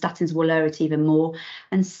 and statins will lower it even more.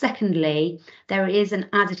 And secondly, there is an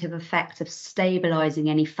additive effect of stabilizing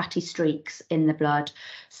any fatty streaks in the blood.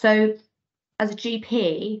 So as a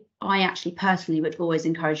GP, I actually personally would always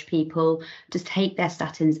encourage people to take their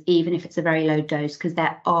statins, even if it's a very low dose, because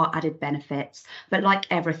there are added benefits. But like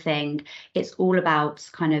everything, it's all about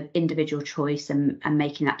kind of individual choice and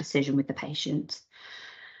making that decision with the patient.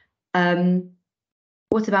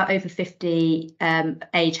 What about over 50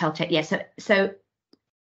 age health check? Yeah, so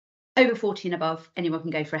over 40 and above, anyone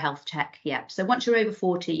can go for a health check. Yeah, so once you're over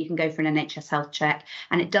 40, you can go for an NHS health check,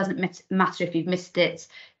 and it doesn't matter if you've missed it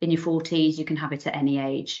in your 40s, you can have it at any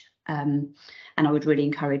age. And I would really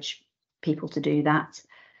encourage people to do that.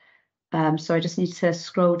 So I just need to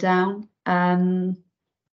scroll down. Can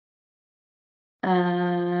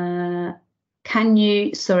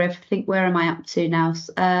you, sorry, I think, where am I up to now?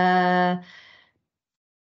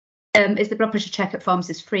 Is the blood pressure check at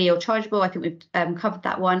pharmacies free or chargeable? I think we've covered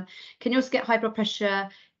that one. Can you also get high blood pressure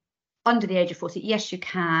under the age of 40? Yes, you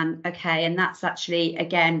can. Okay, and that's actually,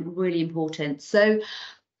 again, really important. So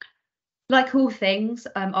like all things,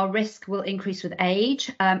 our risk will increase with age,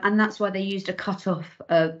 and that's why they used a cutoff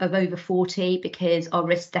of over 40, because our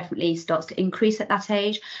risk definitely starts to increase at that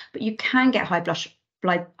age. But you can get high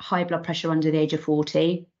blood pressure under the age of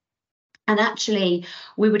 40. And actually,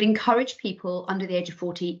 we would encourage people under the age of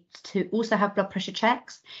 40 to also have blood pressure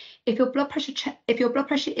checks. If your blood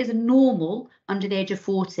pressure is normal under the age of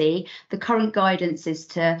 40, the current guidance is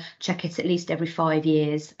to check it at least every 5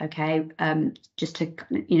 years, okay? Just to,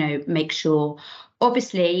 make sure.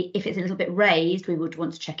 Obviously, if it's a little bit raised, we would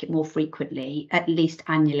want to check it more frequently, at least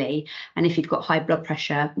annually. And if you've got high blood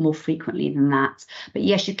pressure, more frequently than that. But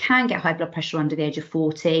yes, you can get high blood pressure under the age of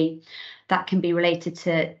 40. That can be related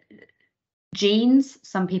to genes.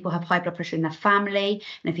 Some people have high blood pressure in their family,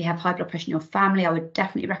 and if you have high blood pressure in your family, I would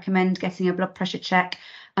definitely recommend getting a blood pressure check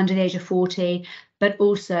under the age of 40. But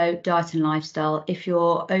also diet and lifestyle. If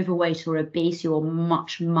you're overweight or obese, you're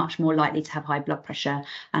much more likely to have high blood pressure,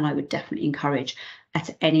 and I would definitely encourage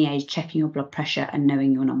at any age checking your blood pressure and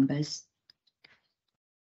knowing your numbers.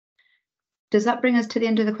 Does that bring us to the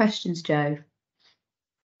end of the questions, Joe?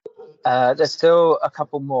 There's still a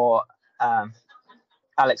couple more.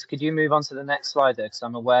 Alex, could you move on to the next slide there? Because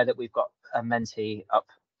I'm aware that we've got a Menti up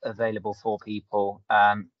available for people.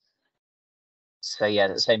 So yeah,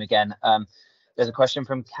 the same again. There's a question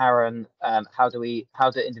from Karen. How do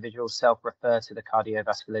individuals self-refer to the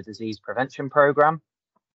cardiovascular disease prevention program?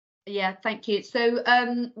 Yeah, thank you. So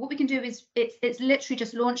what we can do is it's literally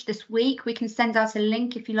just launched this week. We can send out a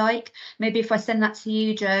link if you like. Maybe if I send that to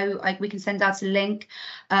you, Joe, we can send out a link.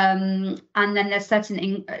 And then there's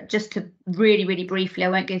certain, just to really briefly, I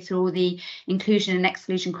won't go through all the inclusion and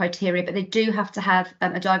exclusion criteria, but they do have to have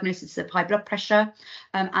a diagnosis of high blood pressure,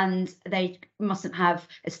 and they mustn't have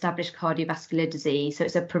established cardiovascular disease. So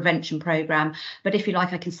it's a prevention program. But if you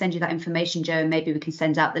like, I can send you that information, Joe, and maybe we can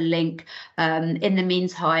send out the link. In the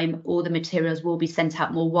meantime, all the materials will be sent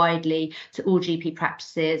out more widely to all GP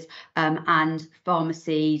practices and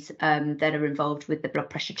pharmacies that are involved with the blood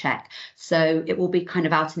pressure check. So it will be kind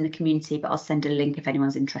of out in the community, but I'll send a link if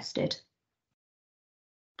anyone's interested.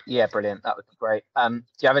 Yeah, brilliant. That would be great.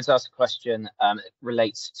 Javed's asked a question. It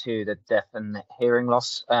relates to the deaf and hearing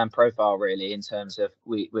loss profile, really, in terms of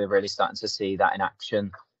we're really starting to see that in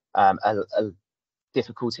action. A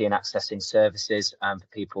difficulty in accessing services for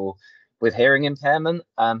people with hearing impairment.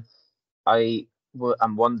 I'm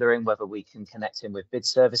wondering whether we can connect in with bid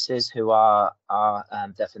services, who are our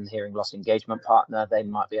deaf and hearing loss engagement partner. They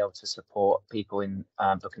might be able to support people in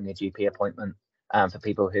booking a GP appointment for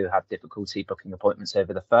people who have difficulty booking appointments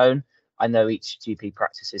over the phone. I know each GP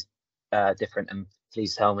practice is different, and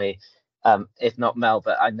please tell me if not, Mel,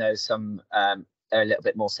 but I know some are a little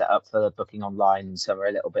bit more set up for booking online, and some are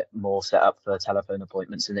a little bit more set up for telephone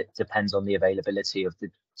appointments, and it depends on the availability of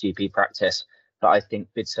the GP practice. But I think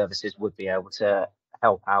bid services would be able to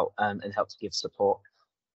help out and help to give support.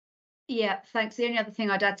 Yeah, thanks. The only other thing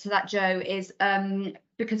I'd add to that, Joe, is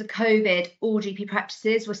because of COVID, all GP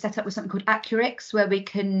practices were set up with something called Accurix, where we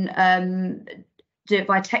can do it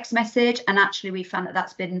by text message, and actually we found that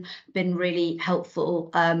that's been really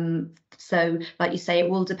helpful. So like you say, it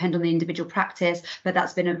will depend on the individual practice, but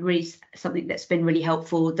that's been something that's been really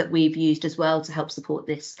helpful that we've used as well to help support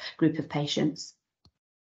this group of patients.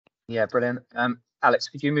 Yeah, brilliant. Alex,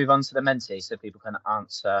 could you move on to the Menti so people can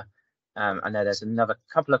answer? I know there's another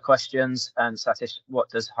couple of questions. Satish, what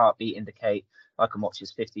does heartbeat indicate? I can watch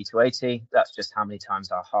is 50 to 80. That's just how many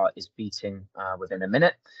times our heart is beating within a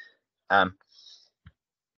minute.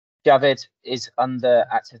 Javed, is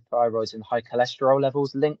underactive thyroids and high cholesterol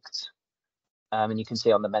levels linked? And you can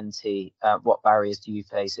see on the Menti, what barriers do you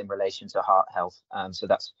face in relation to heart health? So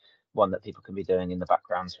that's one that people can be doing in the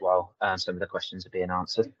background as well. Some of the questions are being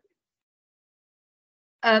answered.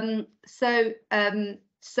 So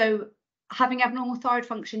having abnormal thyroid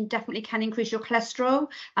function definitely can increase your cholesterol,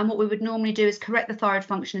 and what we would normally do is correct the thyroid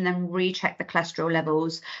function and then recheck the cholesterol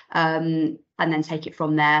levels and then take it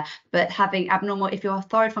from there. But having abnormal, if your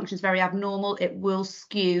thyroid function is very abnormal, it will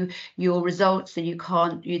skew your results, so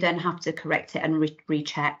you then have to correct it and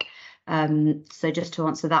recheck. So just to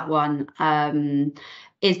answer that one,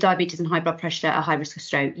 is diabetes and high blood pressure a high risk of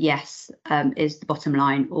stroke? Yes, is the bottom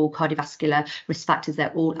line. All cardiovascular risk factors,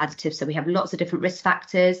 they're all additive. So we have lots of different risk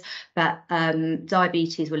factors, but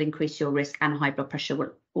diabetes will increase your risk, and high blood pressure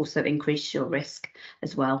will also increase your risk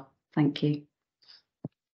as well. Thank you.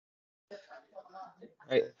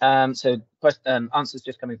 Great. So answers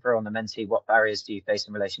just coming through on the Menti. What barriers do you face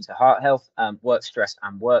in relation to heart health, work stress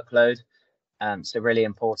and workload? So really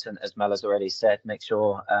important, as Mel has already said, make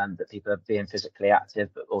sure that people are being physically active,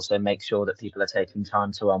 but also make sure that people are taking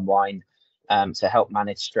time to unwind to help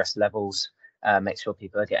manage stress levels. Make sure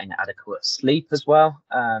people are getting adequate sleep as well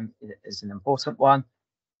is an important one.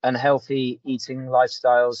 And healthy eating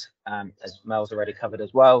lifestyles, as Mel's already covered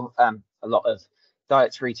as well. A lot of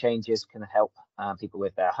dietary changes can help people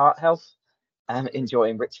with their heart health.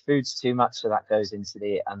 Enjoying rich foods too much, so that goes into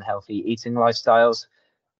the unhealthy eating lifestyles.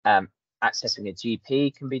 Accessing a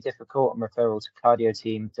GP can be difficult, and referral to cardio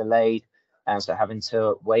team delayed, so having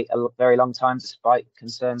to wait a very long time despite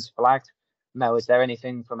concerns flagged. Mel, is there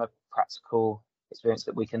anything from a practical experience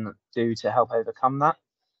that we can do to help overcome that?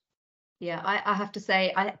 Yeah, I have to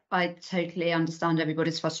say, I totally understand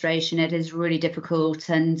everybody's frustration. It is really difficult,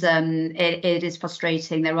 and it is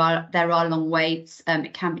frustrating. There are long waits.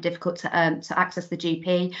 It can be difficult to access the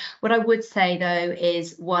GP. What I would say though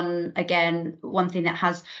is one thing that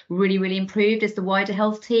has really improved is the wider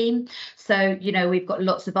health team. So we've got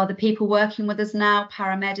lots of other people working with us now,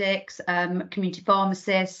 paramedics, community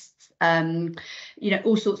pharmacists.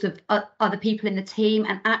 All sorts of other people in the team,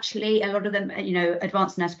 and actually a lot of them,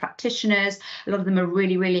 advanced nurse practitioners. A lot of them are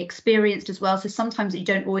really experienced as well. So sometimes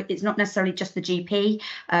it's not necessarily just the GP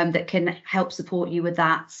that can help support you with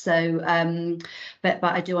that. So, but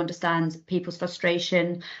I do understand people's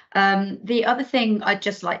frustration. The other thing I'd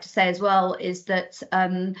just like to say as well is that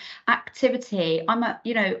activity.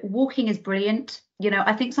 Walking is brilliant.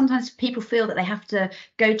 I think sometimes people feel that they have to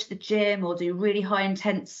go to the gym or do really high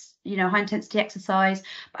intensity exercise,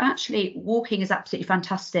 but actually walking is absolutely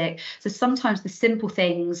fantastic. So sometimes the simple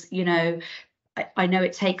things, I know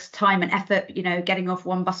it takes time and effort, getting off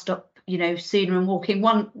one bus stop sooner and walking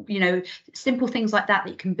simple things like that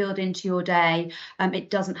you can build into your day.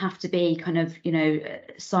 It doesn't have to be kind of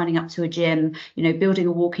signing up to a gym. Building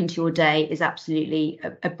a walk into your day is absolutely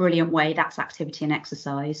a brilliant way. That's activity and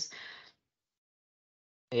exercise.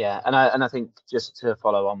 Yeah, and I think just to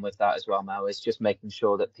follow on with that as well, Mel, is just making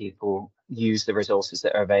sure that people use the resources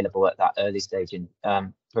that are available at that early stage in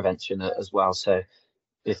prevention as well. So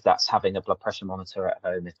if that's having a blood pressure monitor at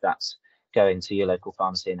home, if that's going to your local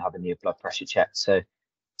pharmacy and having your blood pressure checked. So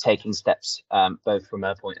taking steps both from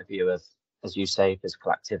a point of view of, as you say,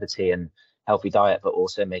 physical activity and healthy diet, but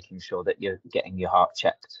also making sure that you're getting your heart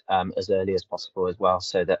checked as early as possible as well,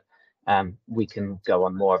 so that we can go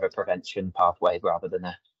on more of a prevention pathway rather than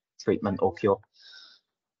a treatment or cure.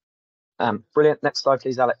 Brilliant. Next slide,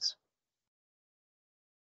 please, Alex.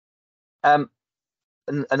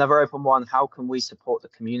 Another open one, how can we support the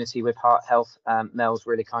community with heart health? Mel's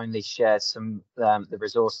really kindly shared some the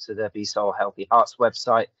resource to the BSOL Healthy Hearts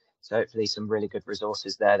website. So hopefully some really good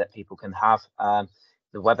resources there that people can have. The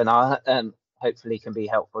webinar hopefully can be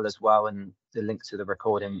helpful as well, and the link to the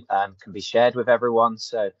recording can be shared with everyone.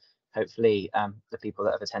 So hopefully the people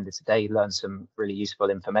that have attended today learn some really useful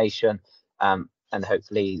information, and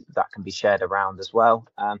hopefully that can be shared around as well.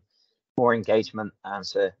 More engagement,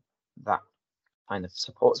 so that kind of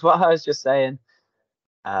supports what I was just saying.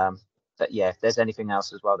 But yeah, if there's anything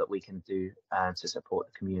else as well that we can do to support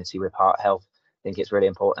the community with heart health, I think it's really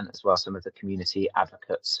important as well. Some of the community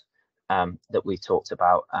advocates that we've talked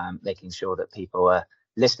about, making sure that people are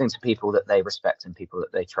listening to people that they respect and people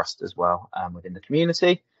that they trust as well within the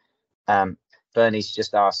community. Bernie's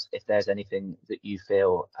just asked if there's anything that you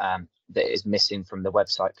feel that is missing from the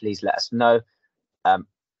website, please let us know.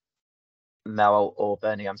 Mel or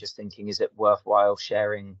Bernie, I'm just thinking, is it worthwhile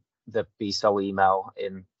sharing the BSOL email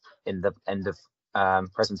in the end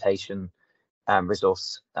of presentation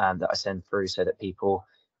resource that I send through, so that people,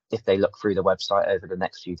 if they look through the website over the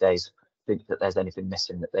next few days, think that there's anything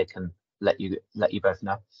missing, that they can let you both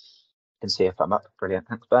know. Can see a thumb up. Brilliant.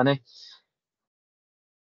 Thanks, Bernie.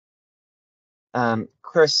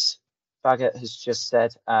 Chris Baggett has just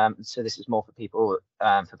said, so this is more for people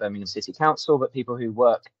for Birmingham City Council, but people who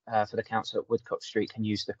work for the council at Woodcock Street can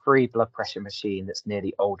use the free blood pressure machine that's near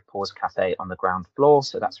the Old Pause Cafe on the ground floor.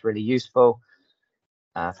 So that's really useful.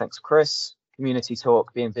 Thanks, Chris. Community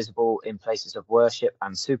talk being visible in places of worship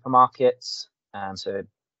and supermarkets, so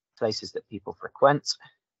places that people frequent.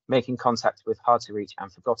 Making contact with hard to reach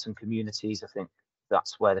and forgotten communities. I think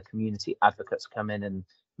that's where the community advocates come in, and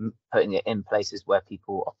putting it in places where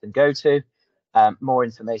people often go to. More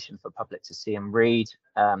information for public to see and read.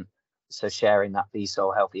 So sharing that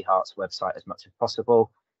BSOL Healthy Hearts website as much as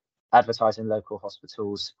possible. Advertising local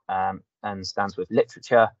hospitals and stands with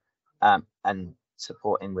literature, and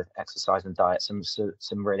supporting with exercise and diet.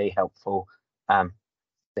 Some really helpful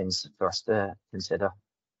things for us to consider.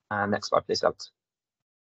 Next slide, please, Alex.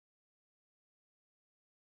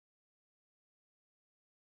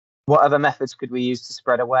 What other methods could we use to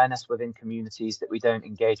spread awareness within communities that we don't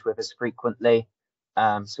engage with as frequently?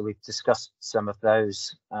 So we've discussed some of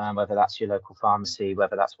those, whether that's your local pharmacy,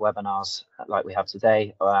 whether that's webinars like we have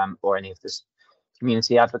today, or any of this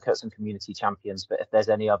community advocates and community champions. But if there's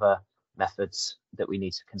any other methods that we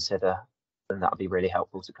need to consider, then that would be really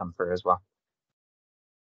helpful to come through as well.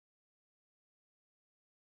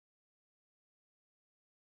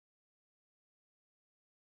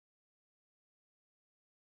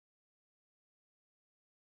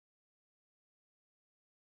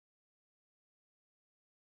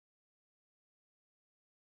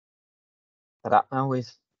 For that, now we've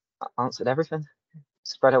answered everything.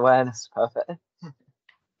 Spread awareness, perfect.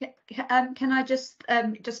 Can I just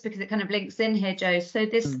because it kind of links in here, Joe? So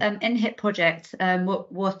this InHit project, what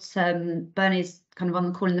Bernie's kind of on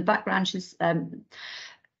the call in the background, she's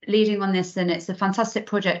leading on this, and it's a fantastic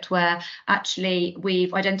project where actually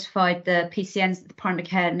we've identified the PCNs, the primary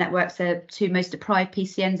care networks, the two most deprived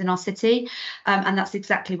PCNs in our city, and that's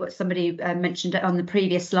exactly what somebody mentioned on the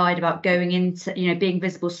previous slide about going into, being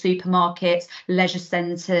visible supermarkets, leisure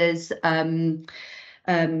centres,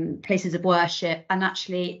 places of worship. And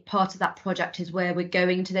actually part of that project is where we're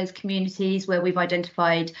going to those communities where we've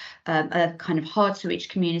identified a kind of hard to reach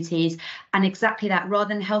communities, and exactly that,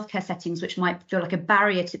 rather than healthcare settings which might feel like a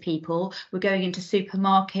barrier to people, we're going into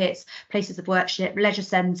supermarkets, places of worship, leisure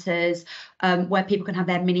centres, where people can have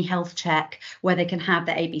their mini health check, where they can have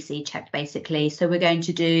their ABC checked basically. So we're going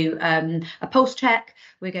to do a pulse check,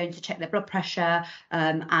 we're going to check their blood pressure,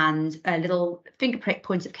 and a little finger prick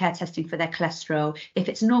point of care testing for their cholesterol. If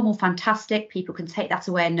it's normal, fantastic, people can take that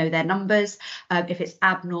away and know their numbers. If it's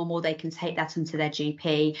abnormal, they can take that into their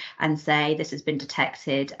GP and say this has been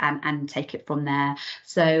detected, and take it from there.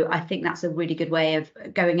 So I think that's a really good way of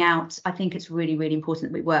going out. I think it's really, really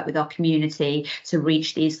important that we work with our community to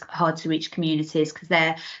reach these hard to reach communities, because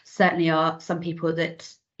there certainly are some people that,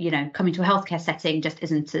 coming to a healthcare setting just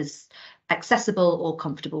isn't as accessible or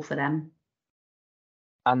comfortable for them.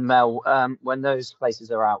 And Mel, when those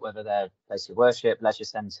places are out, whether they're places of worship, leisure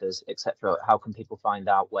centres, etc., how can people find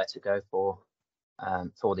out where to go for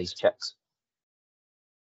these checks?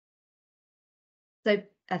 So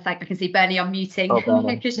I can see Bernie unmuting. Oh,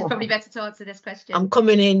 Bernie. Because you're probably better to answer this question. I'm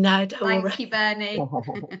coming in now. Thank you, Bernie.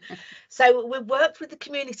 So we worked with the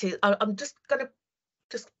community. I'm just going to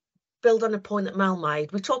build on a point that Mel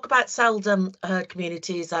made. We talk about seldom heard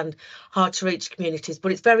communities and hard to reach communities,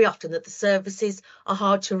 but it's very often that the services are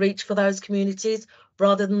hard to reach for those communities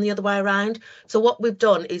rather than the other way around. So what we've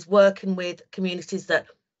done is working with communities that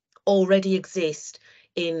already exist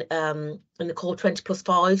in the core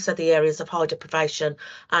 20+5, so the areas of high deprivation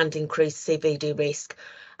and increased CVD risk,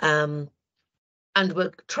 and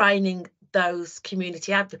we're training those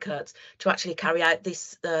community advocates to actually carry out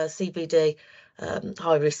this CVD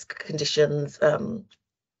high risk conditions, the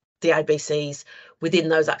ABCs within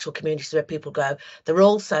those actual communities where people go. They're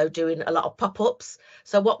also doing a lot of pop-ups.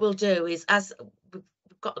 So what we'll do is, as we've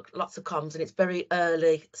got lots of comms and it's very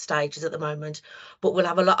early stages at the moment, but we'll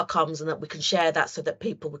have a lot of comms and that we can share that so that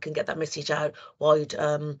we can get that message out wide.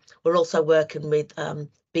 We're also working with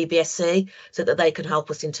BBSC so that they can help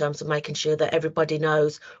us in terms of making sure that everybody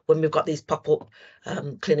knows when we've got these pop-up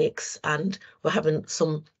clinics, and we're having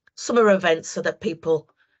some summer events so that people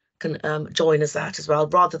can join us that as well,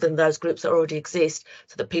 rather than those groups that already exist,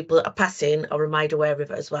 so that people that are passing are made aware of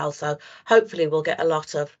it as well. So hopefully we'll get a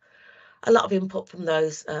lot of input from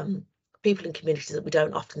those people in communities that we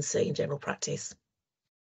don't often see in general practice.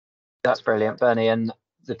 That's brilliant, Bernie. And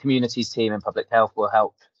the communities team in public health will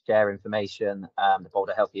help share information. The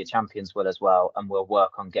Bolder Healthier Champions will as well, and we'll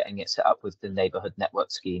work on getting it set up with the neighbourhood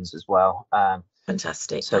network schemes as well.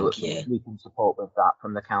 Fantastic, so thank you. We can support with that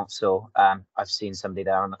from the council. I've seen somebody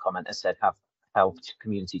there on the comment has said have helped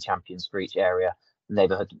community champions for each area.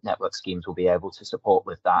 Neighbourhood network schemes will be able to support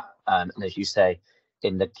with that. And as you say,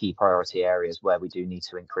 in the key priority areas where we do need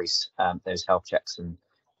to increase those health checks and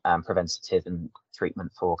preventative and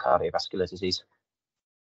treatment for cardiovascular disease.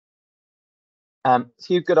 A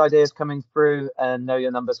few good ideas coming through. Know Your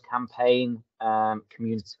Numbers campaign,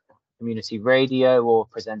 community radio, or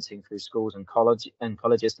presenting through schools and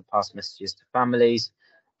colleges to pass messages to families,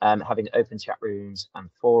 having open chat rooms and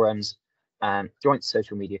forums, joint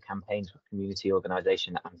social media campaigns with community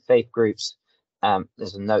organisation and faith groups.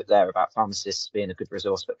 There's a note there about pharmacists being a good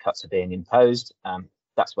resource, but cuts are being imposed.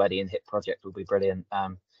 That's where the InHit project will be brilliant.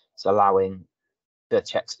 It's allowing the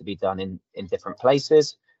checks to be done in different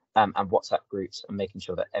places, and WhatsApp groups, and making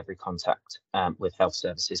sure that every contact with health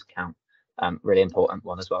services count. Really important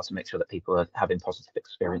one as well, to make sure that people are having positive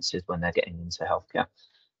experiences when they're getting into healthcare.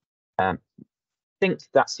 I think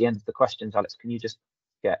that's the end of the questions. Alex, can you just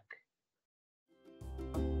check?